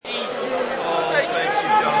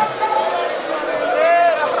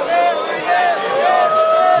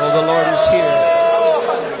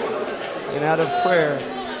out of prayer.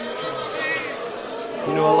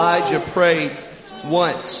 You know, Elijah prayed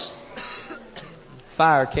once.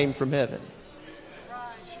 Fire came from heaven.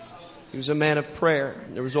 He was a man of prayer.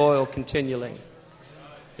 There was oil continually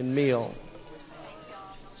and meal.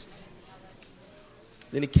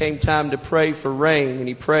 Then it came time to pray for rain, and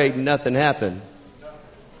he prayed and nothing happened.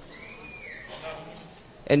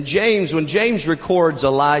 And James, when James records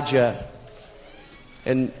Elijah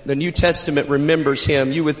and the New Testament remembers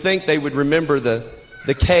him, you would think they would remember the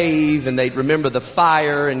cave and they'd remember the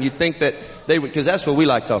fire, and you'd think that they would, because that's what we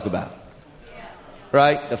like to talk about.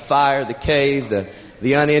 Right? The fire, the cave,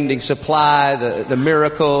 the unending supply, the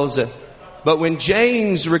miracles. But when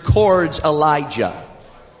James records Elijah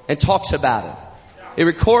and talks about him,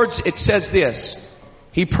 it says this: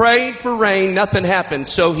 he prayed for rain, nothing happened,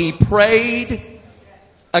 so he prayed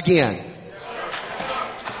again.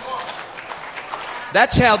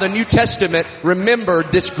 That's how the New Testament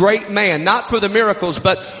remembered this great man. Not for the miracles,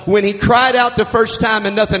 but when he cried out the first time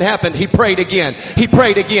and nothing happened, he prayed again. He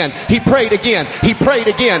prayed again. He prayed again. He prayed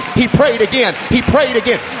again. He prayed again. He prayed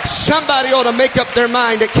again. Somebody ought to make up their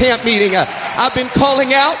mind at camp meeting. I've been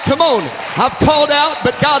calling out. Come on. I've called out,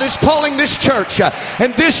 but God is calling this church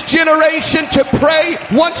and this generation to pray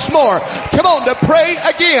once more. Come on, to pray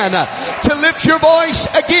again. To lift your voice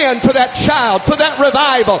again for that child, for that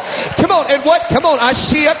revival. Come on. And what? Come on. I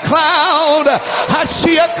see a cloud. I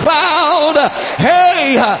see a cloud.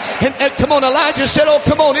 Hey, and come on, Elijah said, oh,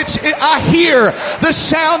 come on. I hear the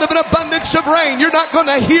sound of an abundance of rain. You're not going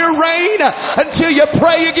to hear rain until you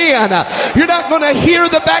pray again. You're not going to hear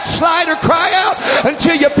the backslider cry out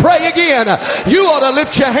until you pray again. You ought to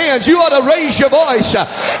lift your hands. You ought to raise your voice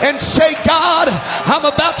and say, God, I'm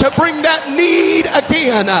about to bring that need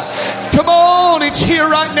again. Come on, it's here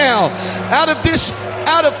right now.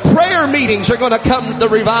 Out of prayer meetings are going to come the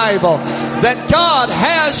revival that God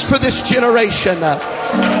has for this generation.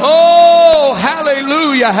 Oh,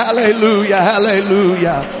 hallelujah, hallelujah,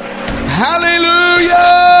 hallelujah, hallelujah.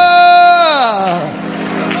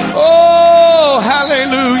 Oh,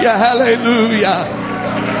 hallelujah, hallelujah,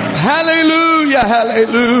 hallelujah,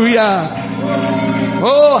 hallelujah.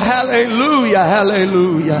 Oh, hallelujah,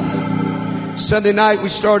 hallelujah. Sunday night we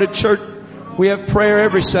started church. We have prayer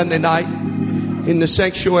every Sunday night. In the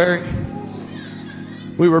sanctuary,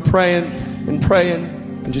 we were praying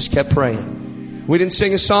and just kept praying. We didn't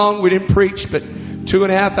sing a song, we didn't preach, but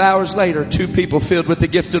 2.5 hours later, 2 people filled with the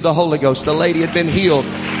gift of the Holy Ghost. A lady had been healed.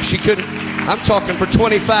 She couldn't, I'm talking for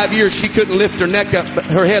 25 years, she couldn't lift her neck up,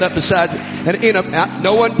 her head up besides it. And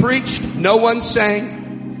no one preached, no one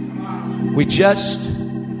sang. We just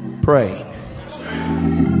prayed.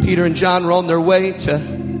 Peter and John were on their way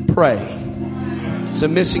to pray. It's a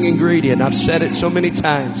missing ingredient. I've said it so many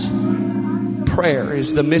times. Prayer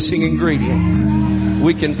is the missing ingredient.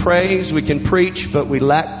 We can praise, we can preach, but we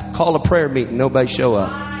lack, call a prayer meeting, nobody show up.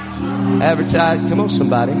 Advertise, come on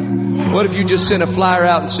somebody. What if you just sent a flyer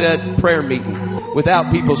out and said prayer meeting without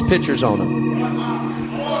people's pictures on them?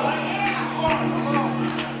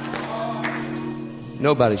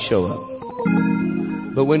 Nobody show up.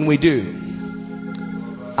 But when we do,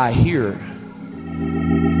 I hear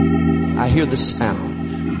the sound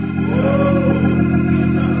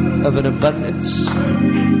of an abundance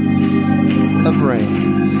of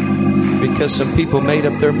rain, because some people made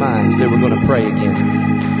up their minds they were going to pray again.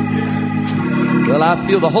 Well, I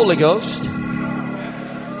feel the Holy Ghost,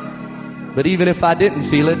 but even if I didn't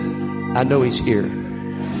feel it, I know He's here.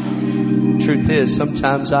 Truth is,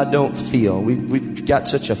 sometimes I don't feel. We've got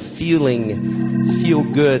such a feel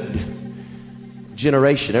good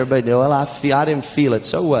generation. Everybody know, well, I didn't feel it.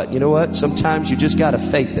 So what? You know what? Sometimes you just got to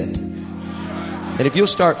faith it. And if you'll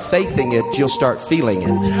start faithing it, you'll start feeling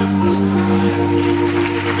it.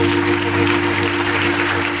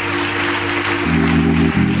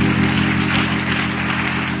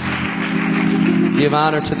 Give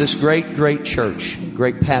honor to this great church,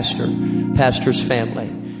 great pastor's family.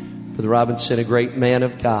 Brother Robinson, a great man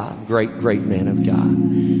of God, great man of God.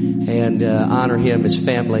 And honor him, his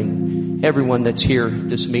family. Everyone that's here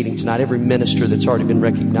this meeting tonight, every minister that's already been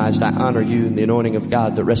recognized, I honor you and the anointing of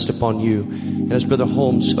God that rests upon you. And as Brother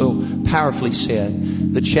Holmes so powerfully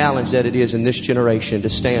said, the challenge that it is in this generation to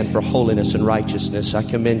stand for holiness and righteousness, I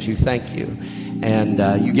commend you. Thank you.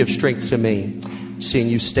 And you give strength to me, seeing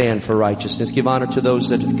you stand for righteousness. Give honor to those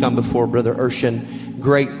that have come before. Brother Urshan,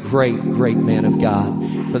 great man of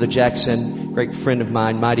God. Brother Jackson, great friend of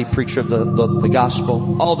mine, mighty preacher of the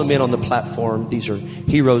gospel. All the men on the platform, these are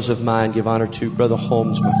heroes of mine. Give honor to Brother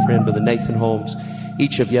Holmes, my friend, Brother Nathan Holmes.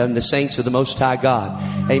 Each of you and the saints of the Most High God.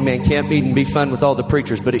 Amen. Camp meeting be fun with all the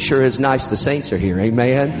preachers, but it sure is nice the saints are here.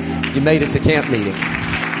 Amen. You made it to camp meeting.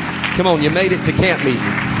 Come on, you made it to camp meeting.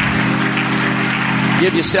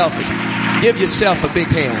 Give yourself a big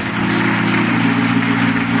hand.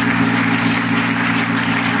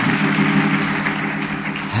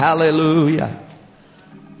 Hallelujah.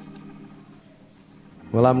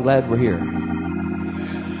 Well, I'm glad we're here.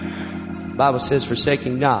 The Bible says,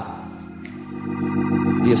 forsaking not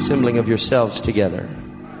the assembling of yourselves together.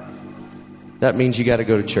 That means you got to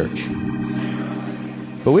go to church.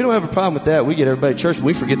 But we don't have a problem with that. We get everybody to church and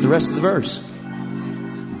we forget the rest of the verse.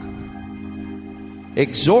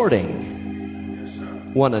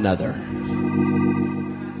 Exhorting one another.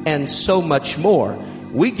 And so much more.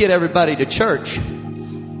 We get everybody to church,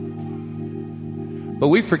 but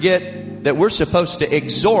we forget that we're supposed to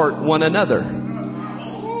exhort one another.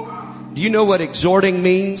 Do you know what exhorting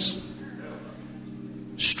means?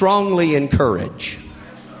 Strongly encourage.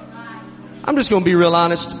 I'm just going to be real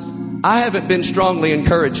honest. I haven't been strongly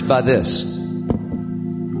encouraged by this.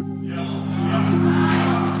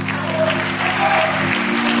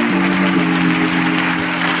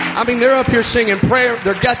 I mean, they're up here singing prayer,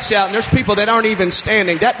 their guts out, and there's people that aren't even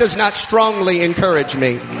standing. That does not strongly encourage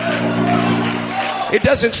me. It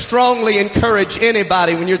doesn't strongly encourage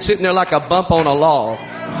anybody when you're sitting there like a bump on a log.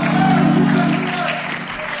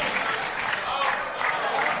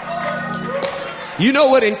 You know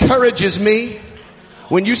what encourages me?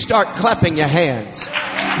 When you start clapping your hands.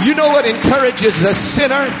 You know what encourages the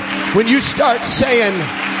sinner? When you start saying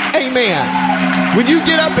amen. When you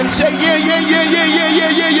get up and say yeah.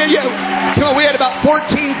 Come on, we had about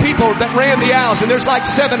 14 people that ran the aisles and there's like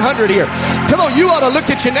 700 here. Come on, you ought to look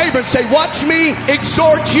at your neighbor and say, watch me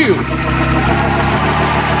exhort you.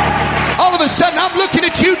 All of a sudden, I'm looking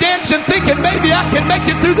at you dancing, thinking maybe I can make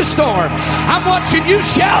it through the storm. I'm watching you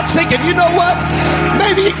shout, thinking, you know what?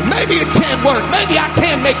 Maybe it can work. Maybe I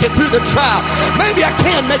can make it through the trial. Maybe I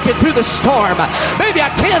can make it through the storm. Maybe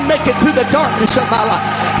I can make it through the darkness of my life.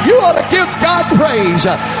 You ought to give God praise.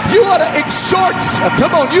 You ought to exhort.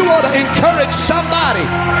 Come on, you ought to encourage somebody.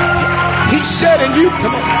 He said, and you,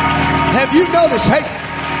 come on. Have you noticed, hey,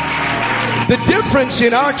 the difference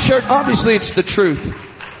in our church, obviously it's the truth.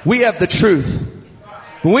 We have the truth.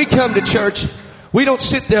 When we come to church, we don't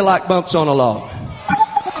sit there like bumps on a log.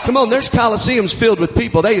 Come on, there's coliseums filled with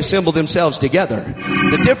people. They assemble themselves together.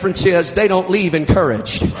 The difference is they don't leave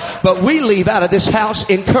encouraged. But we leave out of this house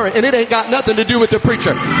encouraged. And it ain't got nothing to do with the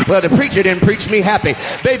preacher. Well, the preacher didn't preach me happy.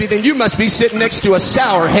 Baby, then you must be sitting next to a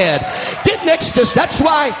sour head. Get next to us. That's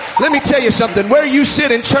why, let me tell you something. Where you sit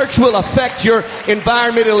in church will affect your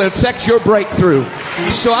environment. It'll affect your breakthrough.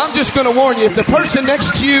 So I'm just going to warn you. If the person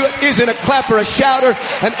next to you isn't a clapper, a shouter,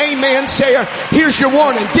 an amen sayer, here's your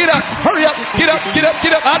warning. Get up. Hurry up. Get up. Get up.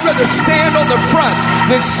 Get up. I'd rather stand on the front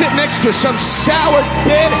than sit next to some sour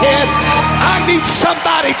deadhead. I need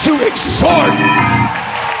somebody to exhort.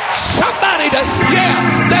 Somebody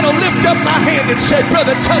that'll lift up my hand and say,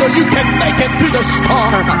 Brother Tuttle, you can make it through the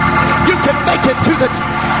storm. You can make it through the...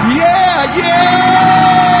 Yeah.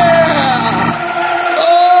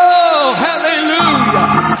 Oh,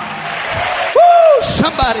 hallelujah. Woo,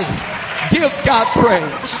 somebody give God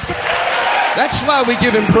praise. That's why we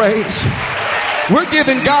give him praise. We're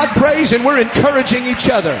giving God praise and we're encouraging each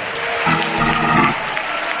other.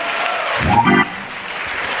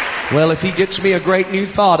 Well, if he gets me a great new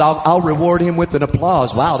thought, I'll reward him with an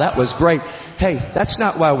applause. Wow, that was great. Hey, that's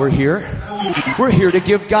not why we're here. We're here to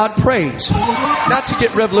give God praise. Not to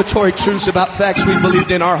get revelatory truths about facts we've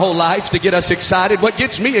believed in our whole lives to get us excited. What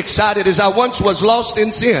gets me excited is I once was lost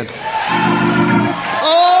in sin.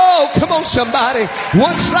 Oh, come on, somebody.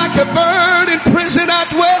 Once like a bird in prison I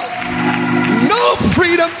dwelt. No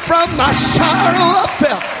freedom from my sorrow I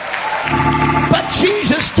felt. But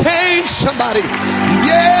Jesus came, somebody.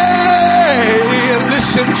 Yay!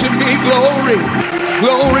 Listen to me. Glory.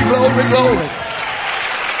 Glory, glory, glory.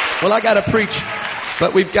 Well, I got to preach,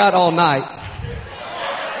 but we've got all night.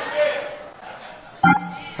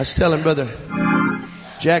 I was telling Brother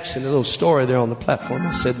Jackson a little story there on the platform.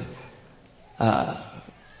 I said,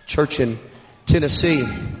 church in Tennessee,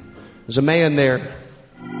 there's a man there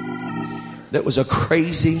that was a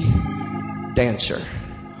crazy dancer.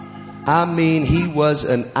 I mean, he was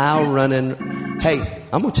an aisle running. Hey,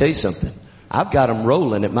 I'm going to tell you something. I've got them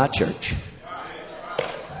rolling at my church.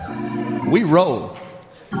 We roll.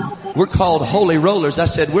 We're called holy rollers. I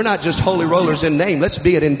said, we're not just holy rollers in name. Let's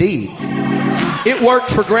be it in deed. It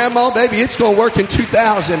worked for Grandma. Baby, it's going to work in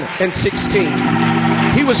 2016.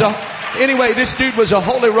 Anyway, this dude was a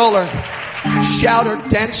holy roller. Shouter,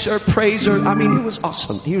 dancer, praiser. I mean, he was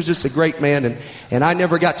awesome. He was just a great man, and I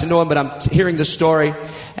never got to know him, but I'm hearing the story.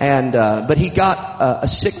 And but he got a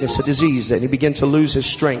sickness, a disease, and he began to lose his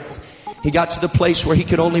strength. He got to the place where he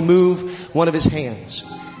could only move one of his hands.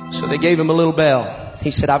 So they gave him a little bell.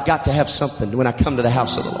 He said, I've got to have something when I come to the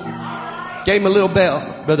house of the Lord. Gave him a little bell,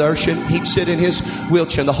 Brother Urshan. He'd sit in his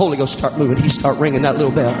wheelchair and the Holy Ghost start moving. He'd start ringing that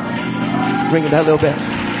little bell. Ringing that little bell.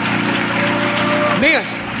 Man.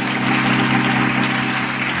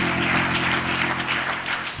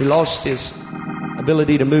 He lost his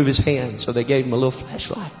ability to move his hand, so they gave him a little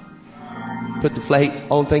flashlight. Put the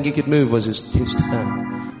only thing he could move was his tongue.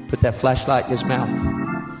 Put that flashlight in his mouth,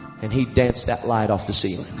 and he'd dance that light off the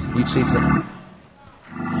ceiling. You'd see it.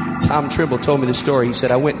 Tom Trimble told me the story. He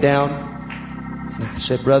said, I went down and I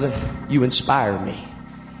said, brother, you inspire me.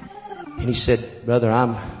 And he said, brother,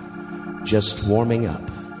 I'm just warming up.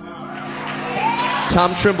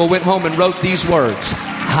 Tom Trimble went home and wrote these words.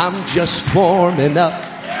 I'm just warming up.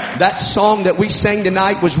 That song that we sang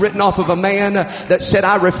tonight was written off of a man that said,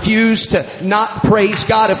 I refuse to not praise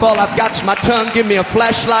God. If all I've got's my tongue, give me a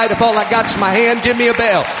flashlight. If all I got's my hand, give me a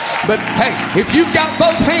bell. But hey, if you've got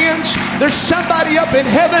both hands, there's somebody up in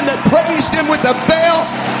heaven that praised him with a bell.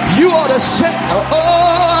 You ought to say, oh,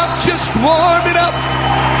 I'm just warming up.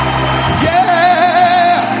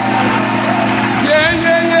 Yeah. Yeah,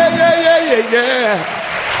 yeah, yeah, yeah, yeah, yeah, yeah.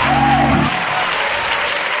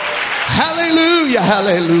 Hallelujah,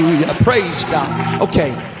 hallelujah. Praise God.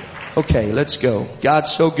 Okay, let's go.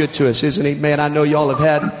 God's so good to us, isn't he? Man, I know y'all have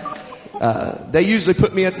had, they usually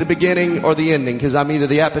put me at the beginning or the ending because I'm either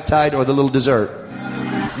the appetite or the little dessert.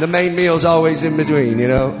 The main meal's always in between, you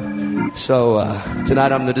know. So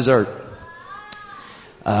tonight I'm the dessert.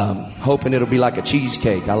 Hoping it'll be like a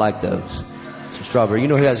cheesecake. I like those. Some strawberry. You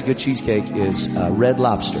know who has a good cheesecake is Red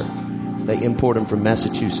Lobster. They import them from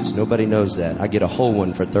Massachusetts. Nobody knows that. I get a whole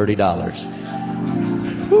one for $30.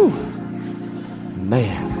 Whew.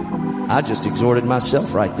 Man, I just exhorted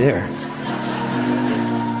myself right there.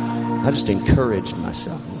 I just encouraged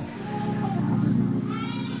myself.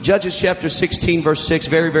 Judges chapter 16, verse 6,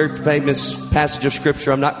 very, very famous passage of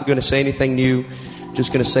scripture. I'm not going to say anything new.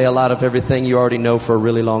 Just going to say a lot of everything you already know for a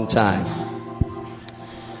really long time.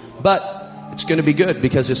 But it's going to be good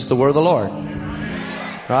because it's the word of the Lord.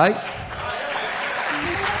 Right?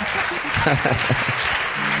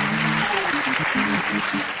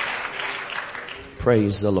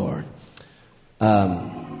 Praise the Lord.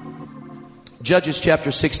 Judges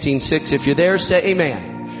chapter 16:6. If you're there, say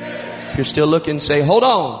amen. If you're still looking, say hold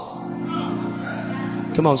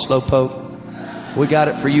on. Come on, slowpoke. We got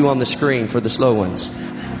it for you on the screen for the slow ones.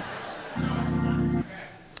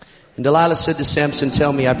 And Delilah said to Samson,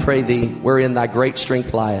 tell me, I pray thee, wherein thy great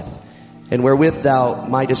strength lieth, and wherewith thou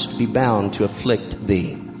mightest be bound to afflict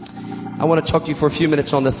thee. I want to talk to you for a few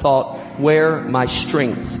minutes on the thought, where my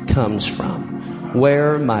strength comes from.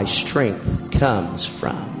 Where my strength comes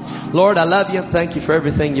from. Lord, I love you. Thank you for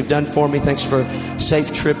everything you've done for me. Thanks for a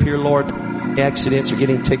safe trip here, Lord. Accidents or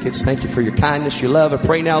getting tickets. Thank you for your kindness, your love. I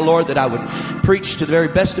pray now, Lord, that I would preach to the very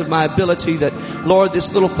best of my ability, that, Lord,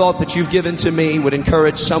 this little thought that you've given to me would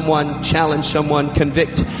encourage someone, challenge someone,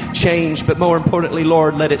 convict, change, but more importantly,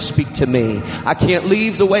 Lord, let it speak to me. I can't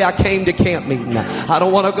leave the way I came to camp meeting. I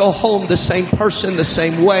don't want to go home the same person, the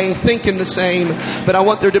same way, thinking the same, but I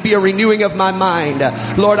want there to be a renewing of my mind.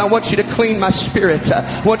 Lord, I want you to clean my spirit.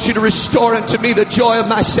 I want you to restore unto me the joy of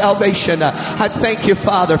my salvation. I thank you,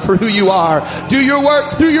 Father, for who you are. Do your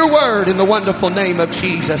work through your word in the wonderful name of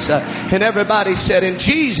Jesus. And everybody said, in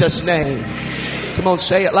Jesus' name. Come on,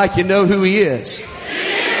 say it like you know who he is.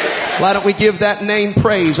 Why don't we give that name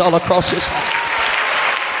praise all across this house?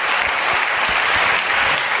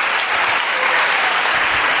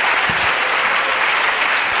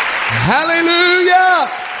 Hallelujah.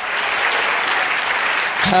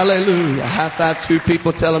 Hallelujah. High five two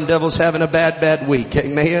people. Tell them devil's having a bad week.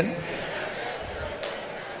 Amen.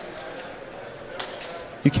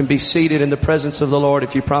 You can be seated in the presence of the Lord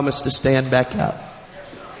if you promise to stand back up.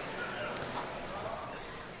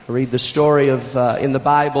 I read the story of, in the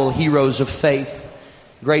Bible, heroes of faith,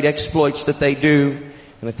 great exploits that they do.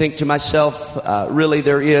 And I think to myself, really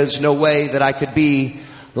there is no way that I could be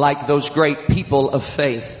like those great people of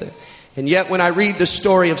faith. And yet when I read the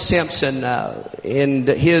story of Samson and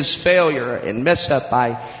his failure and mess up,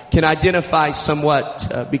 I can identify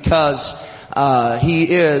somewhat because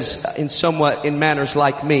he is in manners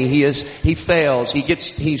like me. He fails.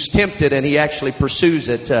 He's tempted and he actually pursues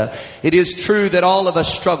it. It is true that all of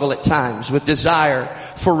us struggle at times with desire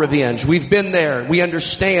for revenge. We've been there. We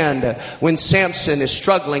understand when Samson is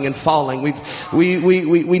struggling and falling.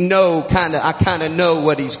 We know I kind of know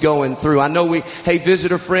what he's going through. I know hey,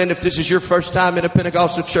 visitor friend, if this is your first time in a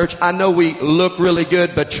Pentecostal church, I know we look really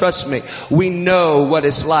good, but trust me, we know what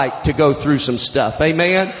it's like to go through some stuff.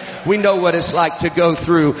 Amen. We know what it's like to go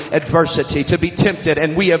through adversity, to be tempted,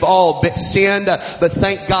 and we have all sinned, but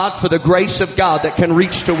thank God for the grace of God that can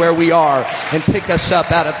reach to where we are and pick us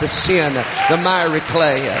up out of the sin, the miry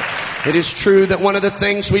clay. It is true that one of the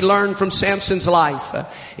things we learn from Samson's life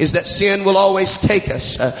is that sin will always take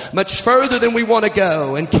us much further than we want to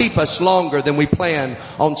go and keep us longer than we plan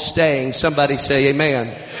on staying. Somebody say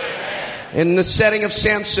amen. In the setting of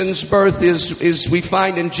Samson's birth is we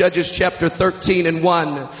find in Judges chapter 13 and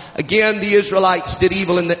 1. Again, the Israelites did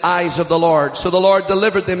evil in the eyes of the Lord. So the Lord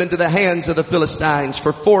delivered them into the hands of the Philistines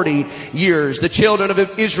for 40 years. The children of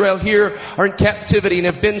Israel here are in captivity and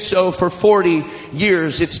have been so for 40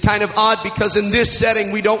 years. It's kind of odd because in this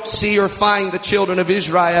setting we don't see or find the children of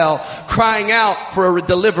Israel crying out for a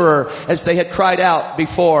deliverer as they had cried out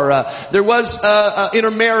before. There was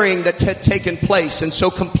intermarrying that had taken place, and so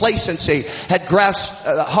complacency had grasped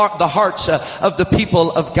the hearts of the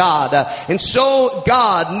people of God. And so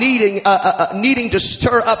God, needing to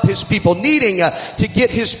stir up his people, needing to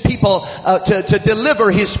get his people, to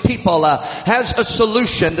deliver his people, has a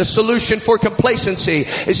solution. The solution for complacency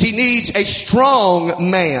is he needs a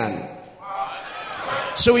strong man.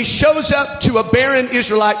 So he shows up to a barren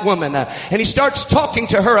Israelite woman and he starts talking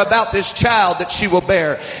to her about this child that she will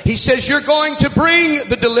bear. He says, you're going to bring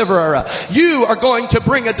the deliverer. You are going to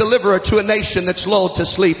bring a deliverer to a nation that's lulled to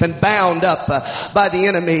sleep and bound up by the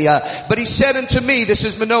enemy. But he said unto me, this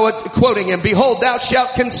is Manoah quoting him, behold, thou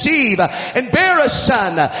shalt conceive and bear a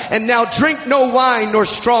son, and now drink no wine nor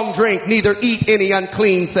strong drink, neither eat any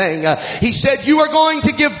unclean thing. He said, you are going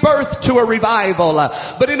to give birth to a revival.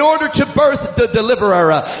 But in order to birth the deliverer,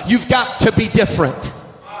 you've got to be different.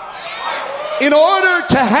 In order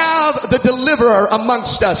to have the deliverer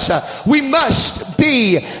amongst us, we must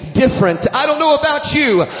be different. I don't know about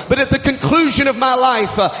you, but at the conclusion of my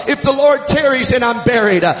life, if the Lord tarries and I'm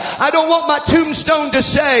buried, I don't want my tombstone to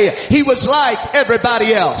say he was like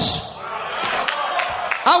everybody else.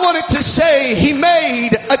 I wanted to say he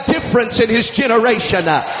made a difference in his generation.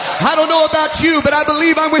 I don't know about you, but I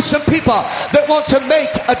believe I'm with some people that want to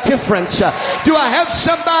make a difference. Do I have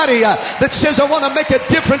somebody that says, I want to make a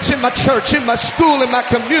difference in my church, in my school, in my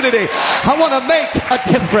community? I want to make a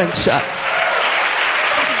difference.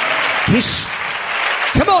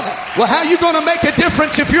 Come on. Well, how are you going to make a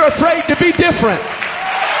difference if you're afraid to be different?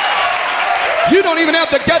 You don't even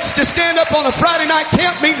have the guts to stand up on a Friday night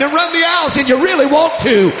camp meeting and run the aisles, and you really want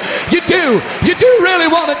to. You do. You do really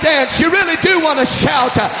want to dance. You really do want to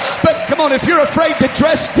shout. But come on, if you're afraid to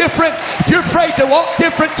dress different, if you're afraid to walk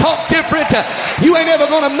different, talk different, you ain't ever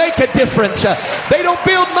going to make a difference. They don't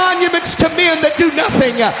build monuments to men that do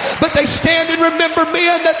nothing, but they stand and remember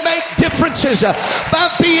men that make differences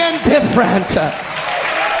by being different.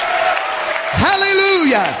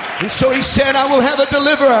 Hallelujah. And so he said, I will have a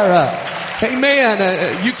deliverer. Amen.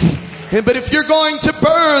 But if you're going to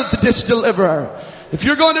birth this deliverer, if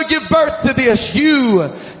you're going to give birth to this, you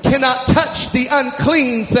cannot touch the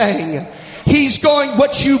unclean thing.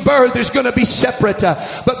 What you birth is going to be separate.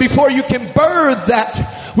 But before you can birth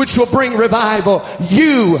that which will bring revival,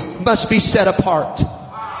 you must be set apart.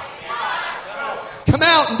 Come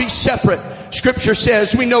out and be separate. Scripture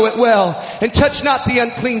says, we know it well, and touch not the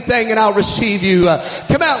unclean thing and I'll receive you.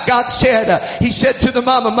 Come out, God said. He said to the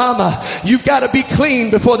mama, you've got to be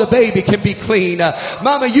clean before the baby can be clean.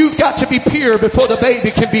 Mama, you've got to be pure before the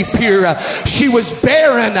baby can be pure. She was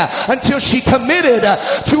barren until she committed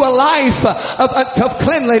to a life of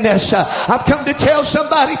cleanliness. I've come to tell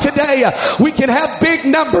somebody today, we can have big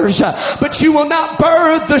numbers, but you will not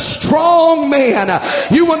birth the strong man.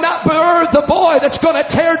 You will not birth the boy that's going to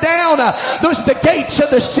tear down the gates of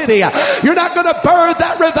the city. You're not going to birth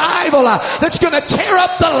that revival that's going to tear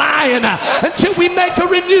up the lion until we make a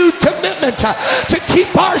renewed commitment to keep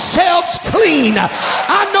ourselves clean.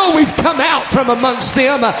 I know we've come out from amongst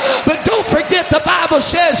them, but don't forget the Bible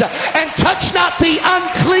says, and touch not the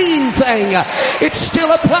unclean thing. It still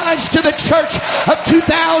applies to the church of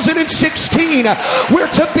 2016. We're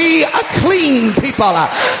to be a clean people.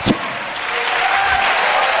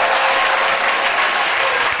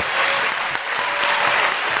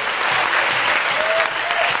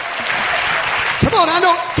 Come on, I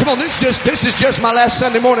know. Come on, this is just my last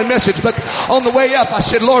Sunday morning message. But on the way up, I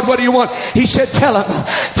said, Lord, what do you want? He said, tell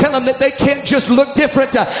them that they can't just look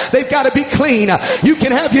different. They've got to be clean. You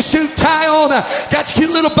can have your suit, tie on, got your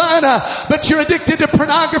cute little bun, but you're addicted to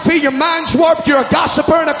pornography. Your mind's warped. You're a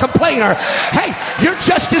gossiper and a complainer. Hey, you're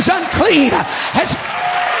just as unclean as...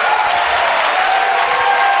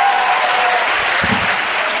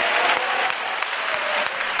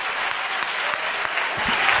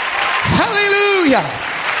 Hallelujah.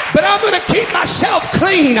 But I'm going to keep myself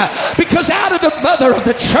clean, because out of the mother of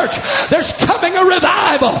the church, there's coming a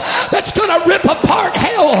revival that's going to rip apart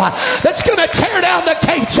hell, that's going to tear down the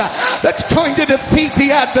gates, that's going to defeat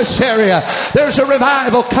the adversary. There's a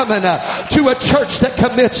revival coming to a church that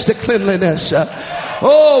commits to cleanliness.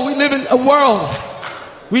 Oh, we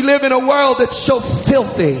live in a world that's so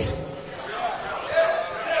filthy.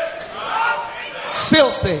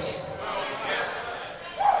 Filthy.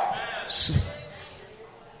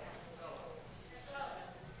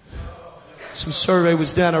 Some survey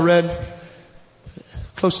was done. I read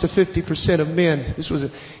close to 50% of men, this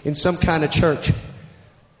was in some kind of church,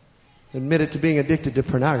 admitted to being addicted to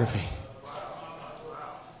pornography.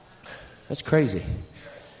 That's crazy.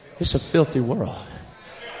 It's a filthy world.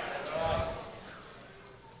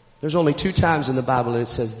 There's only 2 times in the Bible that it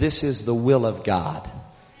says, this is the will of God.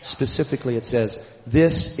 Specifically, it says,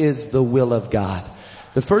 this is the will of God.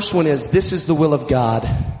 The first one is, this is the will of God,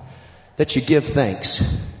 that you give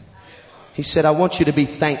thanks. He said, I want you to be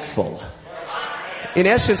thankful. In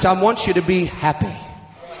essence, I want you to be happy.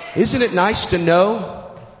 Isn't it nice to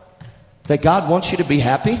know that God wants you to be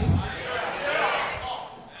happy?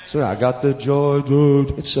 So I got the joy,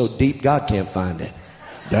 dude. It's so deep, God can't find it.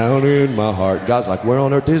 Down in my heart. God's like, where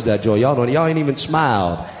on earth is that joy? Y'all ain't even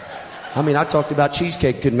smiled. I mean, I talked about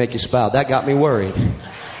cheesecake couldn't make you smile. That got me worried.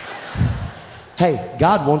 Hey,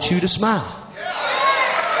 God wants you to smile.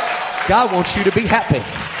 God wants you to be happy.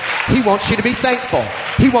 He wants you to be thankful.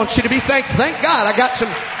 He wants you to be thankful. Thank God I got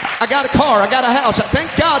a car, I got a house. I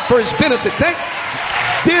thank God for his benefit.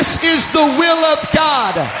 This is the will of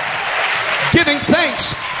God. Giving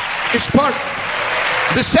thanks is part.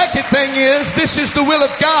 The second thing is, this is the will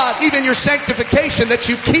of God, even your sanctification, that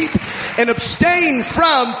you keep and abstain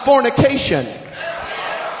from fornication.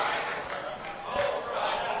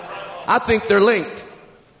 I think they're linked.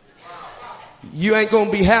 You ain't going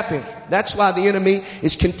to be happy. That's why the enemy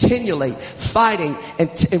is continually fighting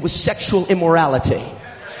and with sexual immorality.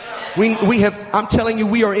 I'm telling you,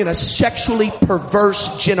 we are in a sexually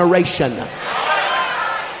perverse generation.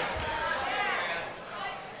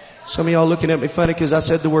 Some of y'all looking at me funny because I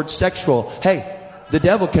said the word sexual. Hey, the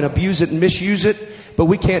devil can abuse it and misuse it, but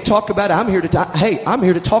we can't talk about it. I'm here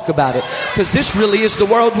to talk about it, because this really is the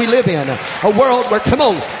world we live in. A world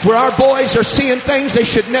where our boys are seeing things they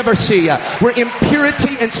should never see. Where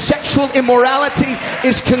impurity and sexual immorality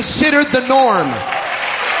is considered the norm.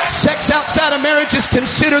 Sex outside of marriage is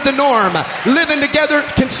considered the norm. Living together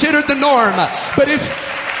considered the norm. But if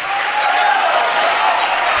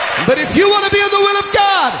you want to be in the will of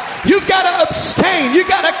God, you've got to abstain. You've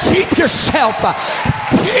got to keep yourself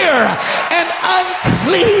pure and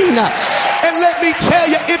unclean. And let me tell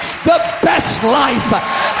you, it's the best life.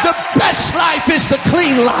 The best life is the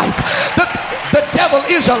clean life. The devil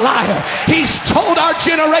is a liar. He's told our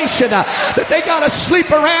generation that they got to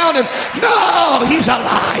sleep around, and no, he's a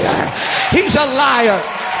liar. He's a liar.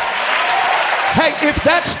 Hey, if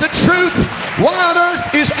that's the truth, why on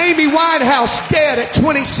earth is Amy Winehouse dead at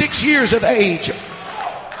 26 years of age?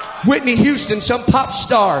 Whitney Houston, some pop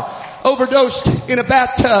star, overdosed in a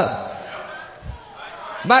bathtub.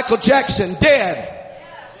 Michael Jackson, dead.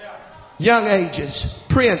 Young ages.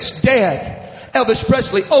 Prince, dead. Elvis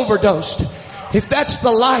Presley, overdosed. If that's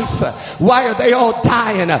the life, why are they all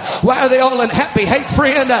dying? Why are they all unhappy? Hey,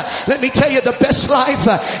 friend, let me tell you, the best life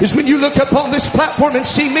is when you look up on this platform and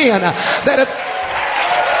see men that have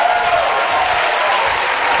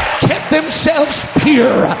kept themselves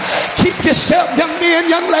pure. Keep yourself, young men,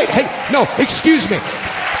 young lady. Hey, no, excuse me.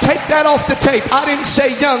 Take that off the tape. I didn't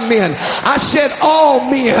say young men. I said all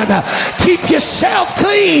men. Keep yourself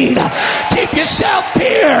clean. Keep yourself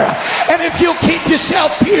pure. And if you'll keep yourself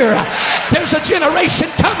pure, there's a generation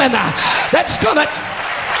coming that's going to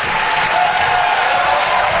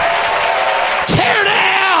tear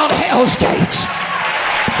down hell's gates.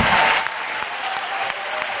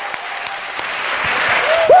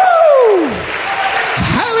 Woo!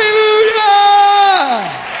 Hallelujah!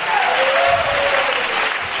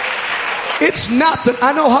 It's not that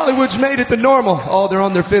I know Hollywood's made it the normal. Oh, they're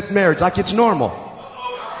on their 5th marriage. Like it's normal.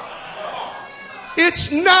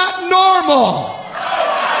 It's not normal.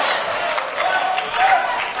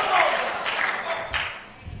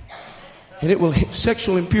 And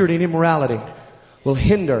sexual impurity and immorality will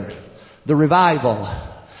hinder the revival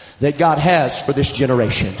that God has for this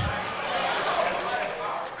generation.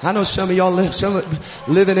 I know some of y'all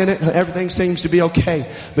living in it, everything seems to be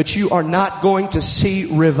okay, but you are not going to see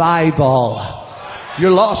revival. You're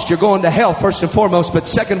lost. You're going to hell first and foremost, but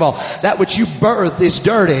second of all, that which you birth is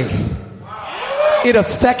dirty. It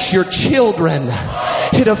affects your children.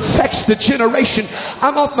 It affects the generation.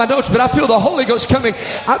 I'm off my notes, but I feel the Holy Ghost coming.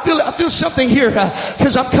 I feel something here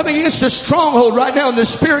because I'm coming against a stronghold right now in the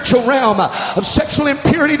spiritual realm of sexual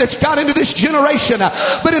impurity that's got into this generation.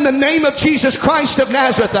 But in the name of Jesus Christ of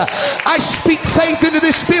Nazareth, I speak faith into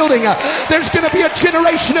this building. There's going to be a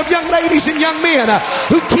generation of young ladies and young men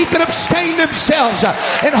who keep and abstain themselves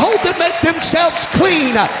and hold to make themselves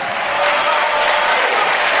clean.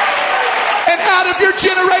 Out of your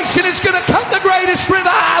generation is going to come the greatest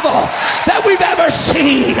revival that we've ever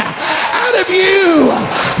seen. Out of you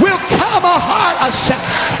will come a heart.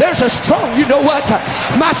 There's a strong, you know what?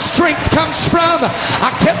 My strength comes from,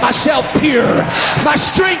 I kept myself pure. My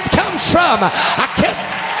strength comes from, I kept.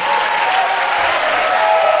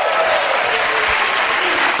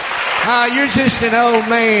 You're just an old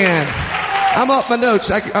man. I'm off my notes.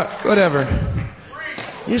 Whatever.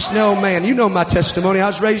 You're just an old man. You know my testimony. I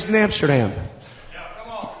was raised in Amsterdam.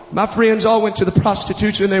 My friends all went to the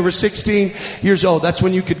prostitutes when they were 16 years old. That's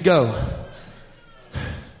when you could go.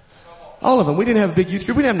 All of them. We didn't have a big youth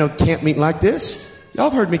group. We didn't have no camp meeting like this. Y'all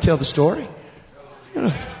have heard me tell the story. You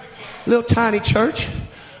know, little tiny church.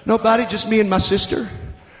 Nobody, just me and my sister.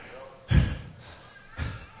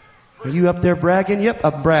 Are you up there bragging? Yep,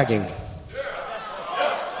 I'm bragging.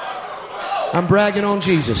 I'm bragging on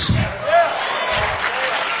Jesus.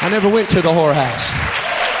 I never went to the whorehouse.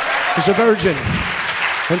 I was a virgin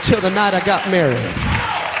until the night I got married.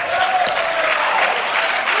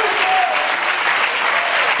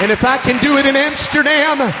 And if I can do it in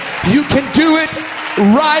Amsterdam, you can do it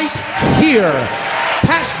right here.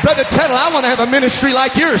 Brother Tuttle, I want to have a ministry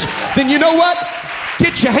like yours. Then you know what?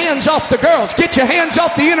 Get your hands off the girls. Get your hands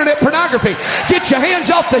off the internet pornography. Get your hands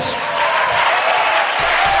off this.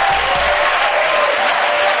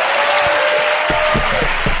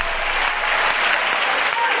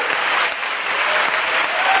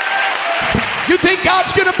 You think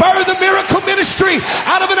God's going to birth the miracle ministry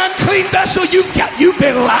out of an unclean vessel? You've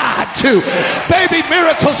been lied to. Baby,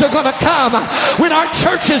 miracles are going to come when our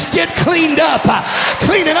churches get cleaned up.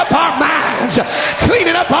 Cleaning up our minds.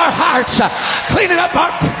 Cleaning up our hearts. Cleaning up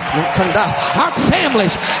our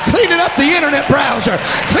families. Cleaning up the internet browser.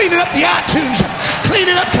 Cleaning up the iTunes.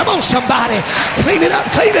 Cleaning up. Come on, somebody. Clean it up.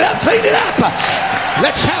 Clean it up. Clean it up.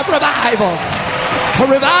 Let's have revival. A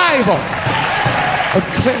revival of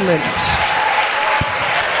cleanliness.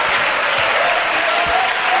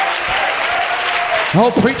 Oh,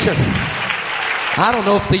 preacher, I don't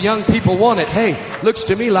know if the young people want it. Hey, looks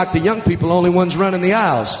to me like the young people only ones running the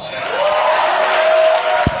aisles.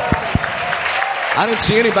 I didn't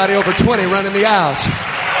see anybody over 20 running the aisles.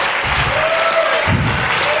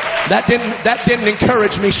 That didn't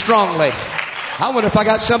encourage me strongly. I wonder if I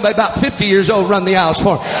got somebody about 50 years old run the aisles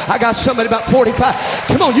for me. I got somebody about 45.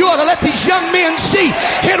 Come on, you ought to let these young men see.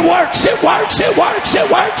 It works, it works, it works, it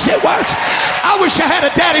works, it works. I wish I had a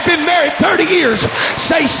daddy been married 30 years.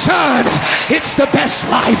 Say, son, it's the best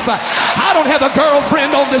life. I don't have a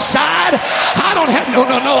girlfriend on the side. I don't have, no,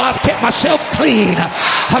 I've kept myself clean.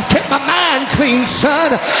 I've kept my mind clean,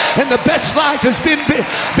 son. And the best life has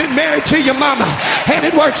been married to your mama. And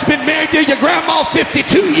it works, been married to your grandma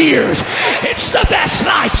 52 years. It's the best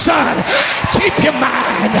life, son. Keep your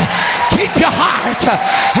mind, keep your heart,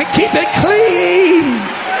 and keep it clean.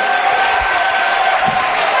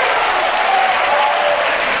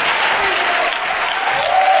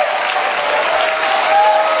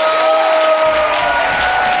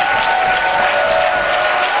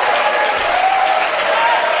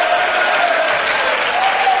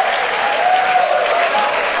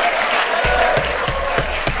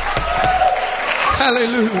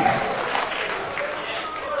 Hallelujah.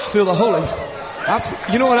 Feel the Holy.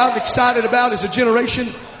 You know what I'm excited about is a generation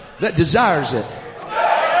that desires it.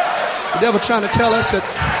 The devil trying to tell us that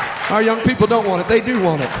our young people don't want it. They do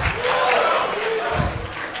want it.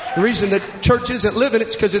 The reason that church isn't living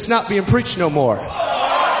it's because it's not being preached no more.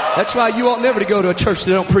 That's why you ought never to go to a church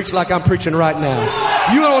that don't preach like I'm preaching right now.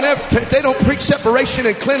 You ought never, if they don't preach separation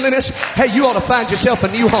and cleanliness, hey, you ought to find yourself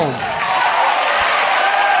a new home.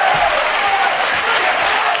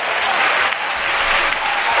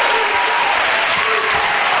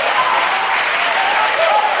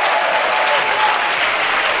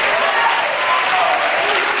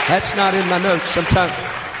 That's not in my notes. Sometimes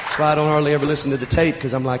That's why I don't hardly ever listen to the tape,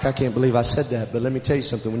 because I'm like, I can't believe I said that. But let me tell you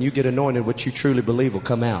something. When you get anointed, what you truly believe will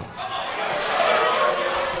come out.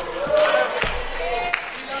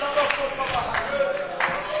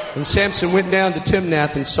 And Samson went down to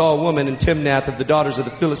Timnath and saw a woman in Timnath of the daughters of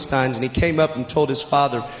the Philistines. And he came up and told his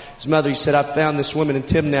father, his mother, he said, I found this woman in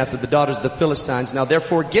Timnath of the daughters of the Philistines. Now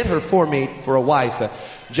therefore get her for me for a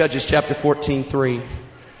wife. Judges chapter 14:3.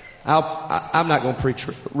 I'm not going to preach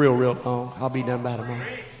real long. I'll be done by tomorrow.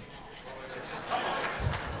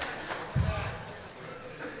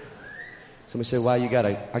 Somebody said, why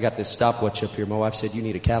I got this stopwatch up here. My wife said, you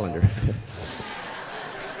need a calendar.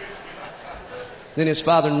 Then his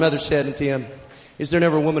father and mother said unto him, is there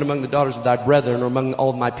never a woman among the daughters of thy brethren, or among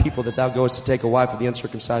all my people, that thou goest to take a wife of the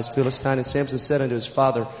uncircumcised Philistine? And Samson said unto his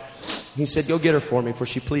father, he said, go get her for me, for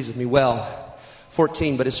she pleaseth me well.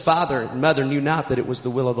 14, but his father and mother knew not that it was the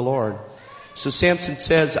will of the Lord. So Samson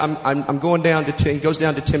says, I'm going down to, he goes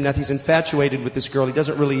down to Timnath. He's infatuated with this girl. He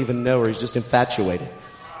doesn't really even know her. He's just infatuated.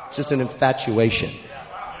 It's just an infatuation.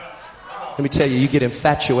 Let me tell you, you get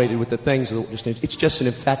infatuated with the things, it's just an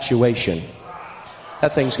infatuation.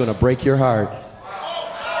 That thing's going to break your heart.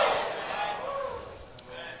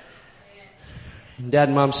 And Dad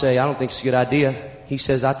and Mom say, I don't think it's a good idea. He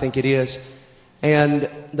says, I think it is. And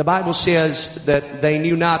the Bible says that they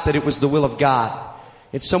knew not that it was the will of God.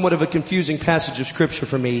 It's somewhat of a confusing passage of Scripture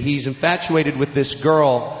for me. He's infatuated with this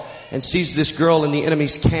girl and sees this girl in the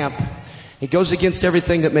enemy's camp. It goes against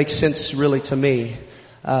everything that makes sense really to me.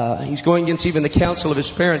 He's going against even the counsel of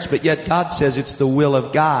his parents, but yet God says it's the will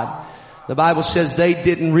of God. The Bible says they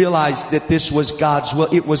didn't realize that this was God's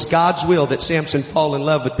will. It was God's will that Samson fall in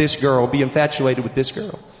love with this girl, be infatuated with this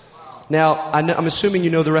girl. Now, I'm assuming you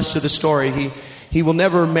know the rest of the story. He will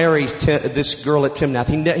never marry this girl at Timnath.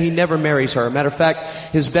 He never marries her. Matter of fact,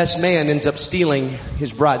 his best man ends up stealing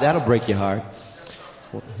his bride. That'll break your heart.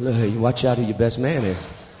 Well, you watch out who your best man is.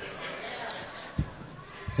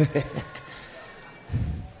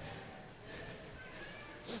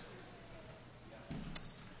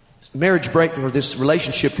 Marriage break, or this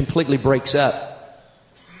relationship completely breaks up.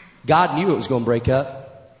 God knew it was going to break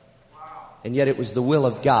up, and yet it was the will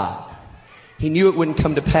of God. He knew it wouldn't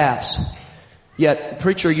come to pass. Yet,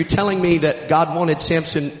 preacher, are you telling me that God wanted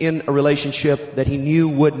Samson in a relationship that he knew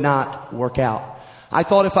would not work out? I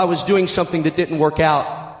thought if I was doing something that didn't work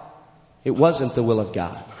out, it wasn't the will of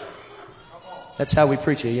God. That's how we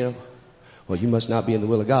preach it, you know. Well, you must not be in the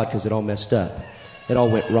will of God because it all messed up. It all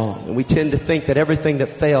went wrong. And we tend to think that everything that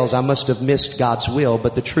fails, I must have missed God's will.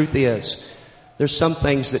 But the truth is, there's some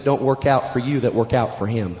things that don't work out for you that work out for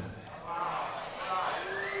Him.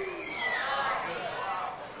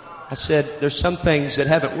 I said, there's some things that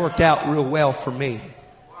haven't worked out real well for me,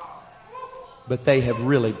 but they have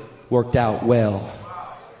really worked out well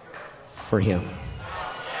for Him.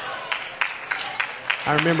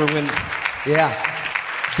 I remember when,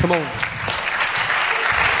 come on.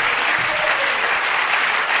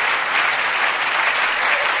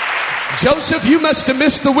 Joseph, you must have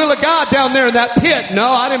missed the will of God down there in that pit.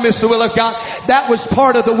 No, I didn't miss the will of God. That was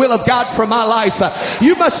part of the will of God for my life.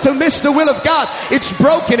 You must have missed the will of God. It's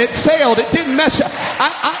broken. It failed. It didn't mess up.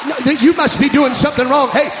 You must be doing something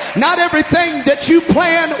wrong. Hey, not everything that you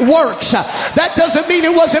plan works. That doesn't mean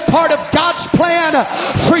it wasn't part of God's plan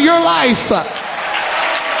for your life.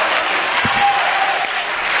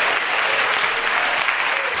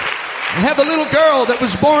 I have a little girl that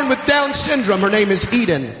was born with Down syndrome. Her name is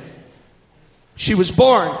Eden. She was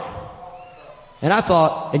born. And I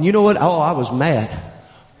thought, and you know what? Oh, I was mad.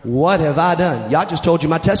 What have I done? Y'all just told you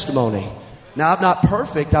my testimony. Now, I'm not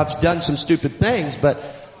perfect. I've done some stupid things, but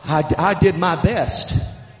I did my best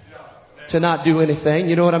to not do anything.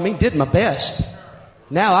 You know what I mean? Did my best.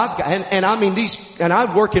 Now I've got, and I mean and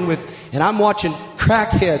I'm working with, and I'm watching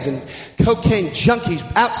crackheads and cocaine junkies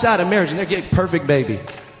outside of marriage, and they're getting perfect baby.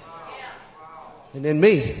 And then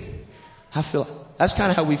me, I feel, that's kind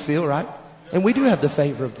of how we feel, right? And we do have the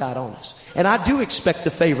favor of God on us. And I do expect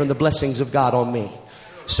the favor and the blessings of God on me.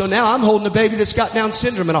 So now I'm holding a baby that's got Down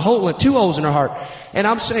syndrome and two holes in her heart. And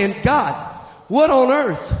I'm saying, God, what on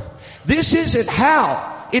earth? This isn't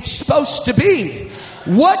how it's supposed to be.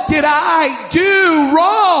 What did I do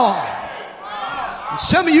wrong? And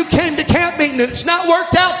some of you came to camp meeting and it's not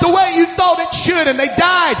worked out the way you thought it should, and they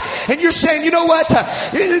died. And you're saying, you know what?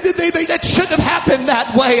 That shouldn't have happened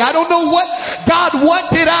that way. I don't know what, God, what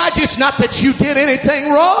did I do? It's not that you did anything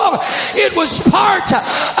wrong. It was part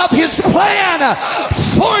of His plan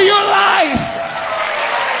for your life.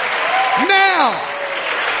 Now,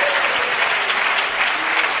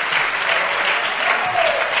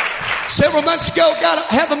 several months ago, God,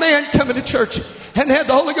 I have a man coming to church. Hadn't had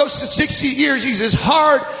the Holy Ghost in 60 years. He's as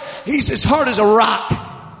hard as a rock.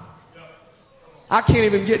 I can't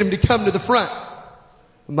even get him to come to the front.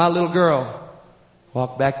 My little girl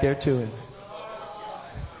walked back there to him.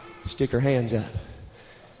 Stick her hands out.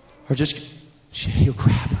 Or just, he'll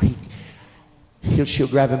grab her. She'll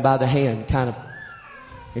grab him by the hand, kind of.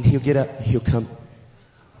 And he'll get up and he'll come.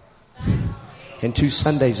 And 2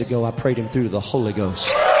 Sundays ago, I prayed him through the Holy Ghost.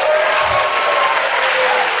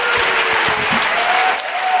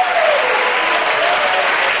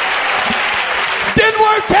 Didn't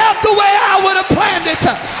work out the way I would have planned it.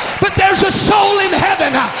 But there's a soul in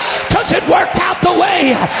heaven because it worked out the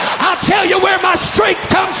way. I'll tell you where my strength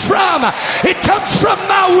comes from. It comes from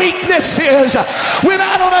my weaknesses. When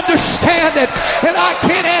I don't understand it and I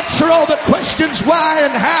can't answer all the questions why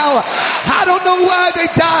and how. I don't know why they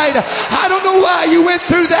died. I don't know why you went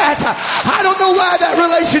through that. I don't know why that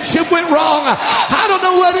relationship went wrong. I don't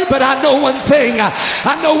know what it, but I know one thing.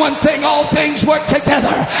 I know one thing. All things work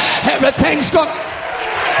together. Everything's going.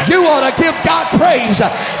 You ought to give God praise.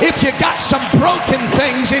 If you got some broken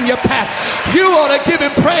things in your path, you ought to give him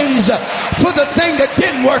praise for the thing that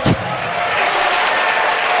didn't work.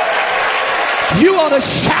 You ought to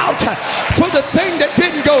shout for the thing that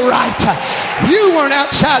didn't go right. You weren't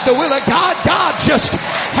outside the will of God. God just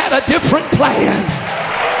had a different plan.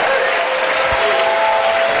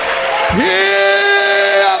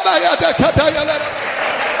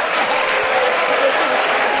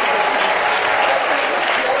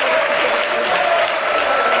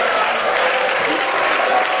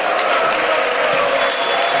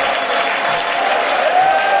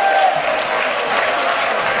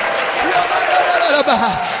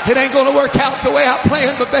 It ain't going to work out the way I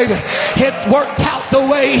planned, but baby, it worked out the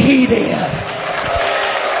way he did.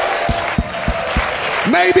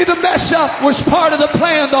 Maybe the mess up was part of the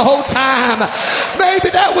plan the whole time. Maybe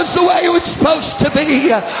that was the way it was supposed to be.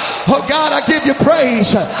 Oh God, I give you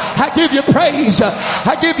praise. I give you praise.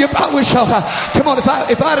 I wish, come on, if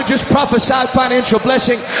I'd have just prophesied financial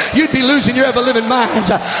blessing, you'd be losing your ever-living minds.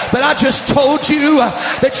 But I just told you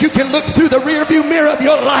that you can look through the rearview mirror of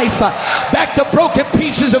your life, back the broken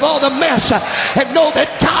pieces of all the mess, and know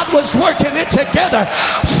that God was working it together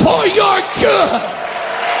for your good.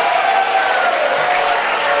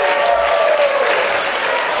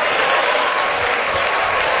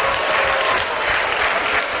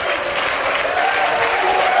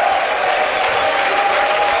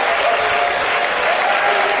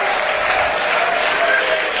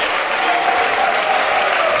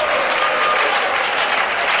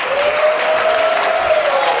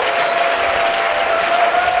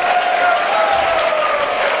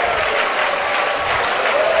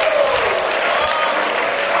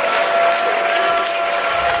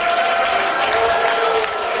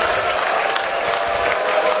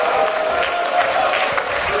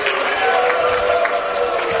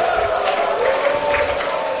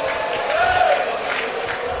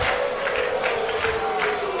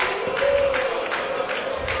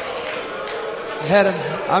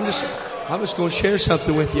 I'm just going to share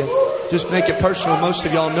something with you. Just make it personal. Most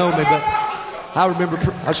of y'all know me, but I remember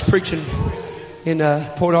I was preaching in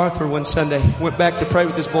Port Arthur one Sunday. Went back to pray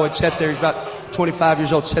with this boy. Had sat there. He's about 25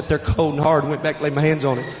 years old. Sat there cold and hard. Went back, laid my hands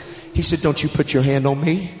on him. He said, "Don't you put your hand on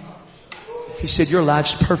me." He said, "Your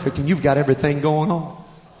life's perfect and you've got everything going on.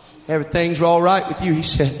 Everything's all right with you." He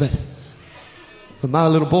said, but my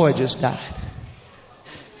little boy just died.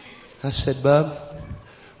 I said, "Bub,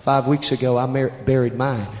 5 weeks ago, I buried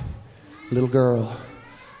mine, little girl."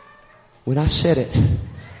 When I said it,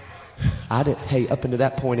 up until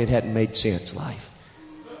that point, it hadn't made sense, life.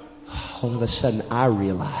 All of a sudden, I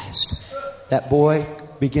realized that boy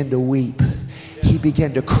began to weep. He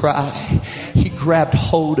began to cry. He grabbed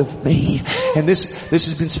hold of me. And this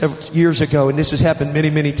has been several years ago, and this has happened many,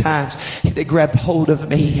 many times. They grabbed hold of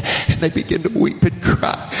me, and they began to weep and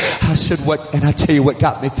cry. I said, "What?" And I tell you what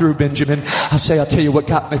got me through, Benjamin. I'll tell you what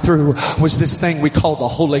got me through was this thing we call the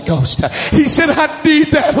Holy Ghost. He said, "I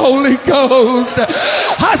need that Holy Ghost."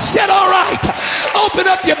 I said, "All right, open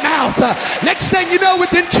up your mouth." Next thing you know,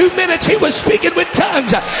 within 2 minutes, he was speaking with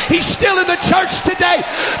tongues. He's still in the church today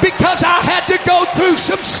because I had to go through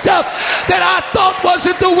some stuff that I thought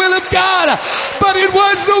wasn't the will of God, but it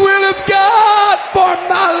was the will of God for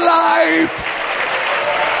my life.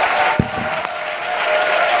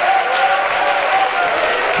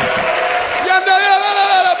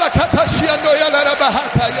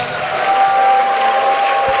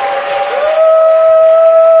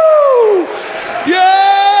 Yeah.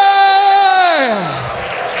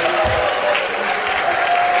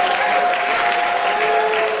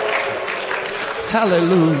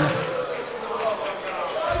 Hallelujah.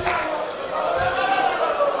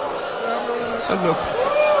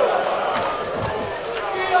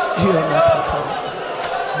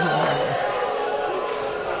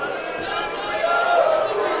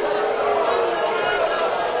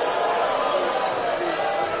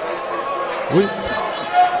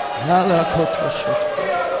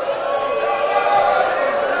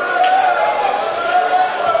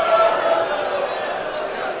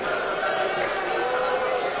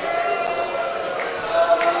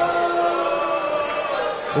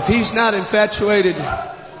 If he's not infatuated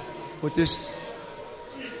with this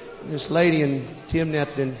lady in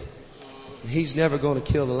Timnath, then he's never going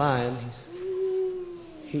to kill the lion.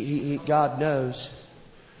 God knows.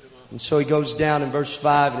 And so he goes down in verse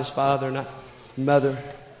 5, and his father and mother.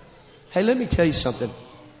 Hey, let me tell you something.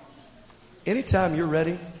 Anytime you're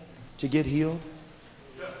ready to get healed,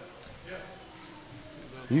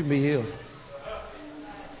 you can be healed.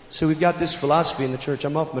 So we've got this philosophy in the church.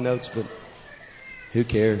 I'm off my notes, but who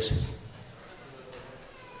cares?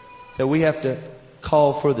 That we have to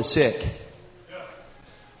call for the sick.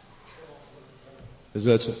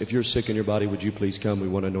 If you're sick in your body, would you please come? We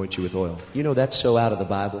want to anoint you with oil. You know, that's so out of the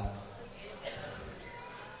Bible.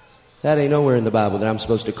 That ain't nowhere in the Bible that I'm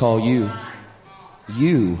supposed to call you.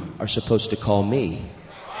 You are supposed to call me.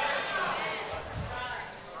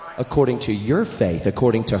 According to your faith,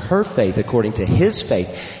 according to her faith, according to his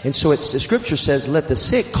faith. And so the scripture says, let the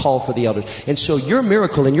sick call for the elders. And so your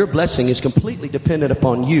miracle and your blessing is completely dependent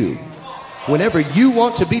upon you. Whenever you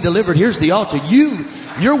want to be delivered, here's the altar.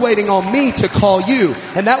 You're waiting on me to call you.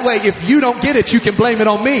 And that way, if you don't get it, you can blame it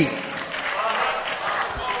on me.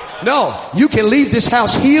 No, you can leave this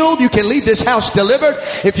house healed. You can leave this house delivered.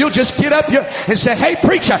 If you'll just get up here and say, hey,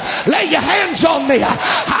 preacher, lay your hands on me.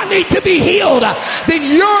 I need to be healed. Then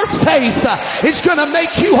your faith is going to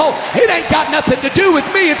make you whole. It ain't got nothing to do with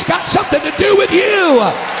me. It's got something to do with you.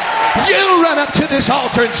 You run up to this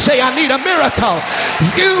altar and say, I need a miracle.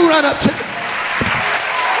 You run up to...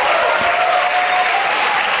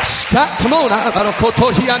 Stop. Come on.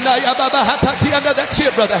 That's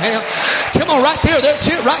it, Brother Ham. Come on, right there. That's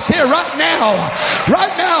it, right there, right now.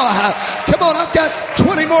 Right now. Come on, I've got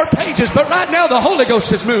 20 more pages, but right now the Holy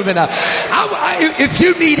Ghost is moving. If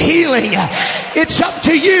you need healing, it's up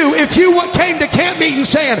to you. If you came to camp meeting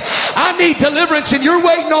saying, I need deliverance, and you're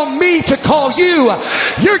waiting on me to call you,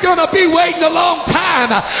 you're going to be waiting a long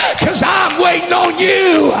time, because I'm waiting on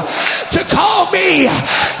you to call me.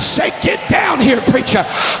 Say, get down here, preacher.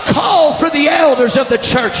 Call for the elders of the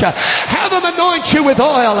church. Have them anoint you with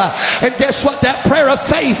oil. And guess what? That prayer of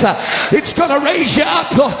faith, it's going to raise you up.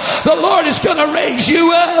 The Lord is going to raise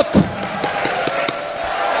you up.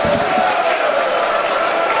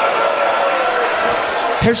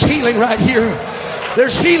 There's healing right here.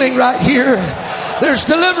 There's healing right here. There's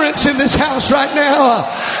deliverance in this house right now.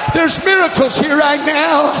 There's miracles here right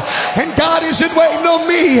now. And God isn't waiting on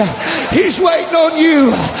me. He's waiting on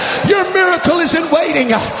you. Your miracle isn't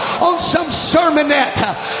waiting on some sermonette.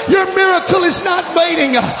 Your miracle is not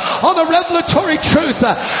waiting on a revelatory truth.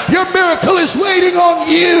 Your miracle is waiting on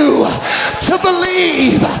you to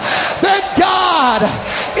believe that God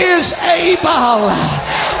is able.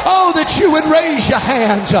 Oh, that you would raise your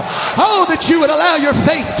hands. Oh, that you would allow your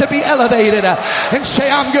faith to be elevated and say,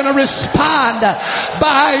 I'm going to respond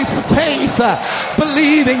by faith,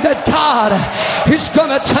 believing that God is going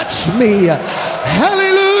to touch me.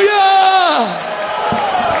 Hallelujah.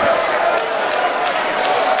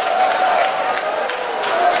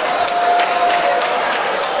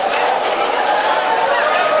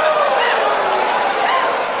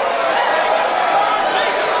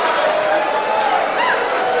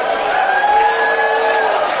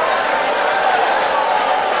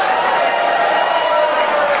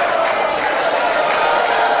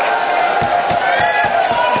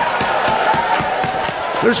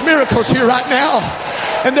 There's miracles here right now.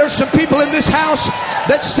 And there's some people in this house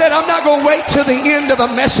that said, I'm not going to wait till the end of a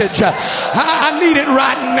message. I need it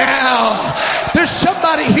right now. There's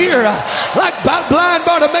somebody here like blind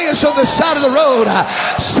Bartimaeus on the side of the road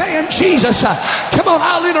saying, Jesus, come on,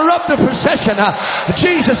 I'll interrupt the procession.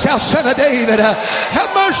 Jesus, thou son of David,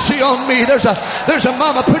 have mercy on me. There's a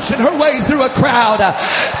mama pushing her way through a crowd.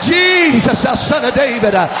 Jesus, thou son of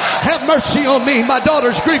David, have mercy on me. My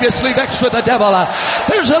daughter's grievously vexed with the devil.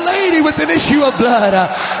 There's a lady with an issue of blood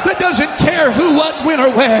that doesn't care who, what, when, or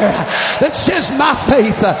where, that says my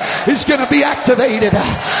faith is going to be activated.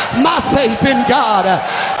 My faith in God.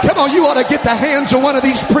 Come on, you ought to get the hands of one of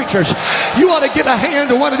these preachers. You ought to get a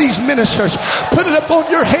hand of one of these ministers. Put it up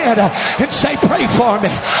on your head and say, pray for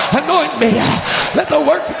me. Anoint me. Let the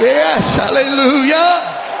work. Yes,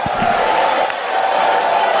 hallelujah.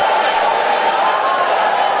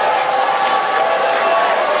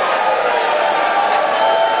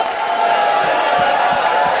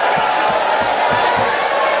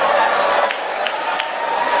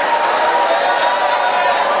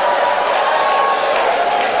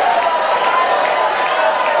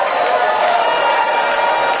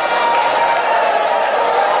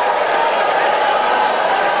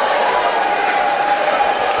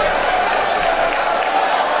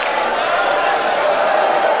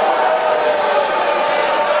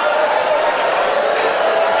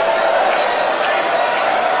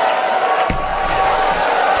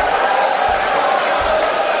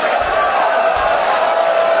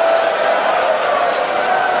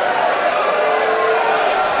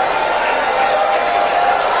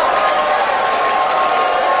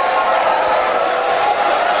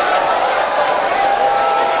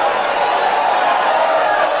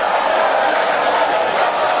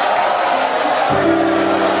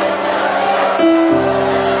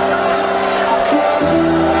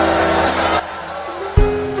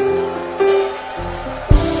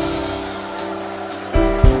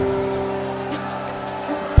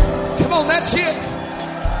 That's it.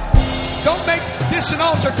 Don't make this an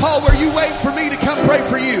altar call where you wait for me to come pray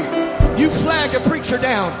for you. You flag a preacher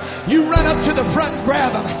down. You run up to the front and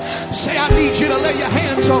grab him. Say, I need you to lay your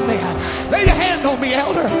hands on me. Lay your hand on me,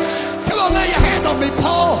 elder. Come on, lay your hand on me,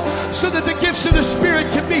 Paul, so that the gifts of the Spirit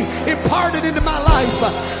can be imparted into my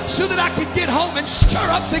life, so that I can get home and stir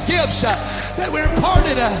up the gifts that were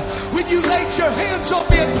imparted when you laid your hands on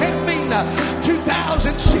me. It can't mean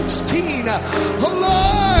 2016. Oh